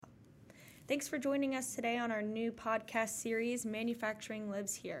Thanks for joining us today on our new podcast series, Manufacturing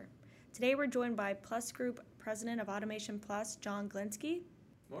Lives Here. Today we're joined by Plus Group President of Automation Plus, John Glinsky.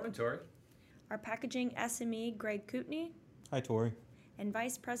 Morning, Tori. Our Packaging SME, Greg Kootney. Hi, Tori. And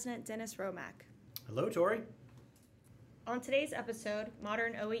Vice President Dennis Romack. Hello, Tori. On today's episode,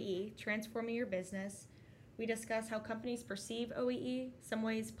 Modern OEE, Transforming Your Business, we discuss how companies perceive OEE, some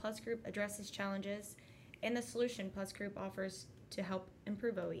ways Plus Group addresses challenges, and the solution Plus Group offers to help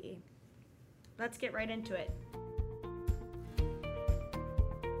improve OEE. Let's get right into it.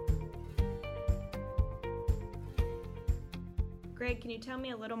 Greg, can you tell me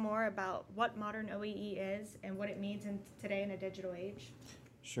a little more about what modern OEE is and what it means today in a digital age?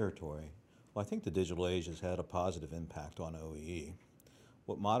 Sure, Tori. Well, I think the digital age has had a positive impact on OEE.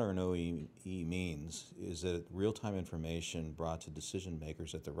 What modern OEE means is that real-time information brought to decision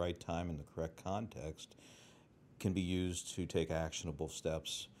makers at the right time in the correct context can be used to take actionable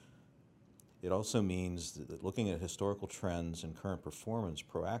steps. It also means that looking at historical trends and current performance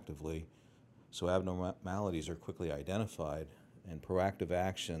proactively so abnormalities are quickly identified and proactive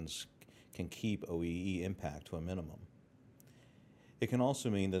actions can keep OEE impact to a minimum. It can also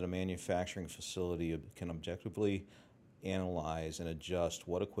mean that a manufacturing facility can objectively analyze and adjust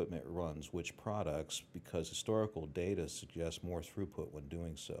what equipment runs which products because historical data suggests more throughput when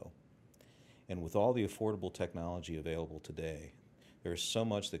doing so. And with all the affordable technology available today, there is so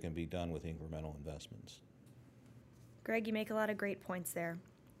much that can be done with incremental investments. Greg, you make a lot of great points there.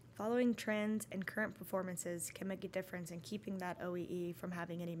 Following trends and current performances can make a difference in keeping that OEE from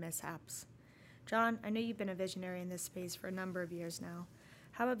having any mishaps. John, I know you've been a visionary in this space for a number of years now.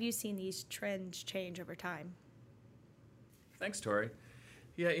 How have you seen these trends change over time? Thanks, Tori.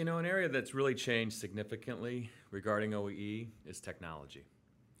 Yeah, an area that's really changed significantly regarding OEE is technology.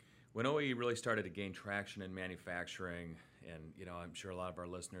 When OEE really started to gain traction in manufacturing, and I'm sure a lot of our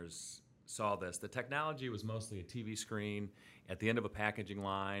listeners saw this, the technology was mostly a TV screen at the end of a packaging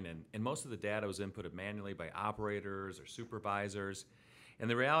line, and most of the data was inputted manually by operators or supervisors. And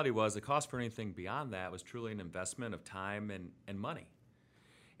the reality was the cost for anything beyond that was truly an investment of time and money.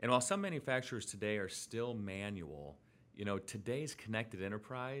 And while some manufacturers today are still manual, today's connected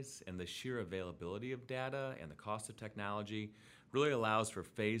enterprise and the sheer availability of data and the cost of technology really allows for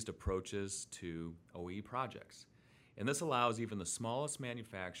phased approaches to OEE projects. And this allows even the smallest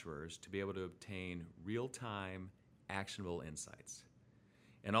manufacturers to be able to obtain real-time, actionable insights.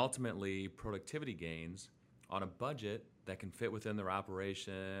 And ultimately, productivity gains on a budget that can fit within their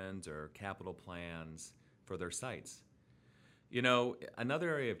operations or capital plans for their sites. Another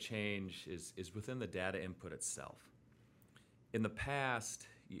area of change is within the data input itself. In the past,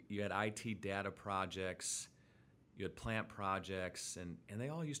 you had IT data projects, you had plant projects, and they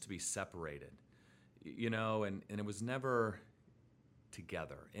all used to be separated, and it was never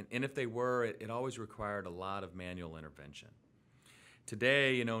together. And if they were, it always required a lot of manual intervention.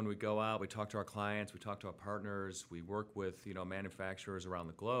 Today, when we go out, we talk to our clients, we talk to our partners, we work with, manufacturers around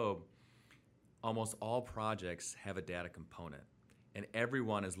the globe, almost all projects have a data component. And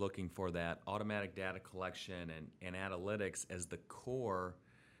everyone is looking for that automatic data collection and analytics as the core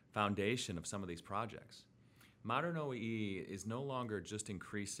foundation of some of these projects. Modern OEE is no longer just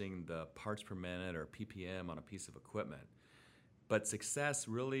increasing the parts per minute or PPM on a piece of equipment, but success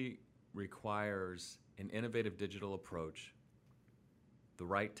really requires an innovative digital approach, the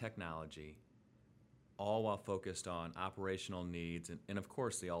right technology, all while focused on operational needs and of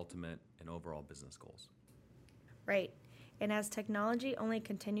course, the ultimate and overall business goals. Right. And as technology only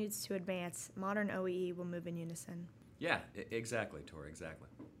continues to advance, modern OEE will move in unison. Yeah, exactly, Tori, exactly.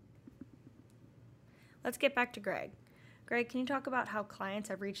 Let's get back to Greg. Greg, can you talk about how clients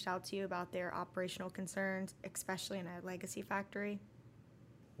have reached out to you about their operational concerns, especially in a legacy factory?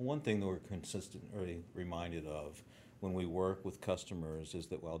 One thing that we're consistently reminded of when we work with customers is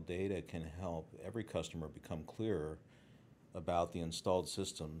that while data can help every customer become clearer about the installed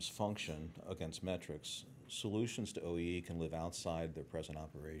system's function against metrics, solutions to OEE can live outside their present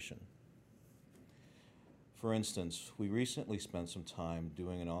operation. For instance, we recently spent some time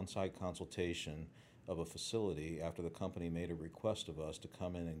doing an on-site consultation of a facility after the company made a request of us to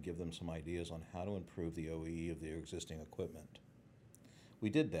come in and give them some ideas on how to improve the OEE of their existing equipment. We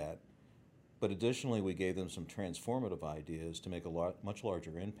did that, but additionally we gave them some transformative ideas to make a much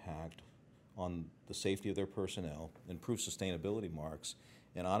larger impact on the safety of their personnel, improve sustainability marks,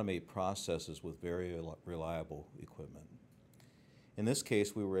 and automate processes with very reliable equipment. In this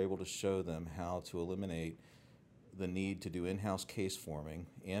case, we were able to show them how to eliminate the need to do in-house case forming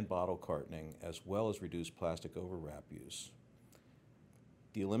and bottle cartoning, as well as reduce plastic overwrap use.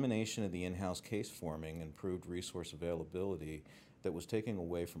 The elimination of the in-house case forming improved resource availability that was taking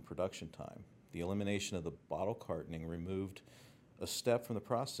away from production time. The elimination of the bottle cartoning removed a step from the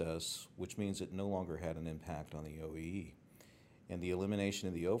process, which means it no longer had an impact on the OEE. And the elimination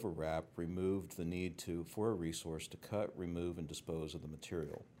of the overwrap removed the need for a resource to cut, remove, and dispose of the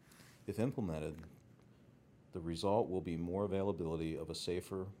material. If implemented, the result will be more availability of a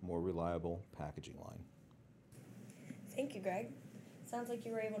safer, more reliable packaging line. Thank you, Greg. Sounds like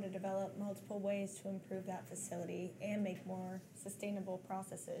you were able to develop multiple ways to improve that facility and make more sustainable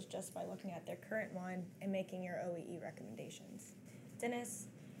processes just by looking at their current one and making your OEE recommendations. Dennis,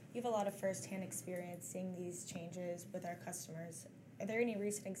 you have a lot of firsthand experience seeing these changes with our customers. Are there any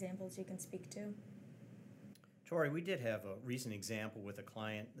recent examples you can speak to? Tori, we did have a recent example with a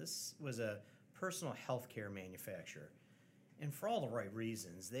client. This was a personal healthcare manufacturer. And for all the right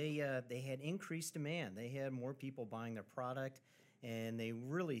reasons, they had increased demand. They had more people buying their product, and they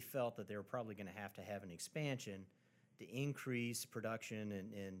really felt that they were probably going to have an expansion to increase production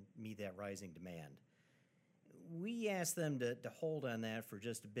and meet that rising demand. We asked them to hold on that for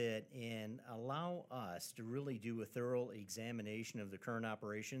just a bit and allow us to really do a thorough examination of the current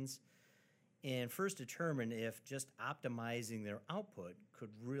operations and first determine if just optimizing their output could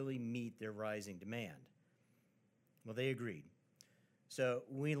really meet their rising demand. Well, they agreed. So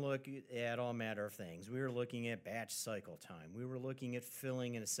we look at all manner of things. We were looking at batch cycle time. We were looking at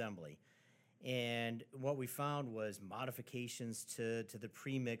filling and assembly. And what we found was modifications to the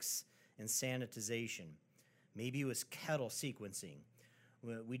premix and sanitization. Maybe it was kettle sequencing.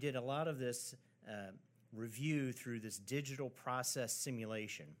 We did a lot of this review through this digital process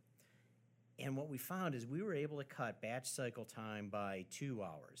simulation. And what we found is we were able to cut batch cycle time by 2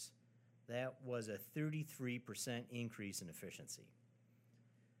 hours. That was a 33% increase in efficiency.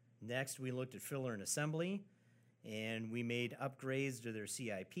 Next, we looked at filler and assembly, and we made upgrades to their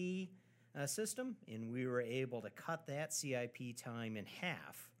CIP system, and we were able to cut that CIP time in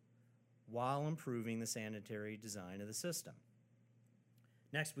half while improving the sanitary design of the system.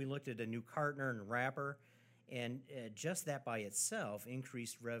 Next, we looked at a new cartoner and wrapper, and just that by itself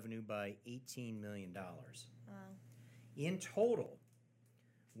increased revenue by $18 million. Wow. In total,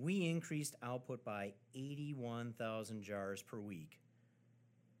 we increased output by 81,000 jars per week,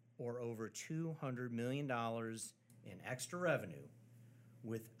 or over $200 million in extra revenue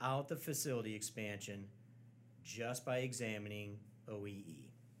without the facility expansion, just by examining OEE.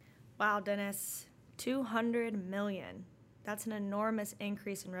 Wow, Dennis, 200 million. That's an enormous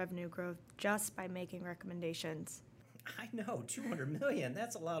increase in revenue growth just by making recommendations. I know, 200 million,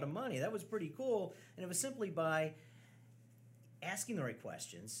 that's a lot of money. That was pretty cool, and it was simply by asking the right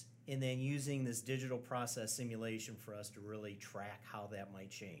questions and then using this digital process simulation for us to really track how that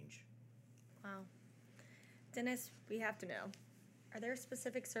might change. Wow. Dennis, we have to know, are there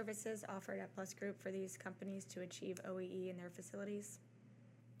specific services offered at Plus Group for these companies to achieve OEE in their facilities?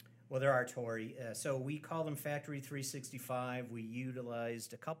 Well, there are, Tori. So we call them Factory 365. We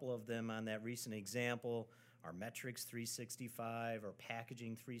utilized a couple of them on that recent example, our Metrics 365, our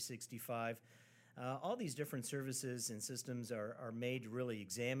Packaging 365. All these different services and systems are made to really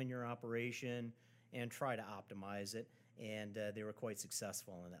examine your operation and try to optimize it, and they were quite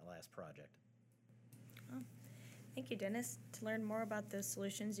successful in that last project. Oh, thank you, Dennis. To learn more about those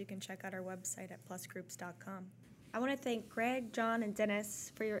solutions, you can check out our website at plusgroups.com. I want to thank Greg, John, and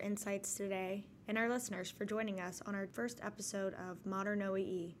Dennis for your insights today, and our listeners for joining us on our first episode of Modern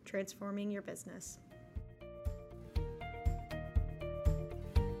OEE, Transforming Your Business.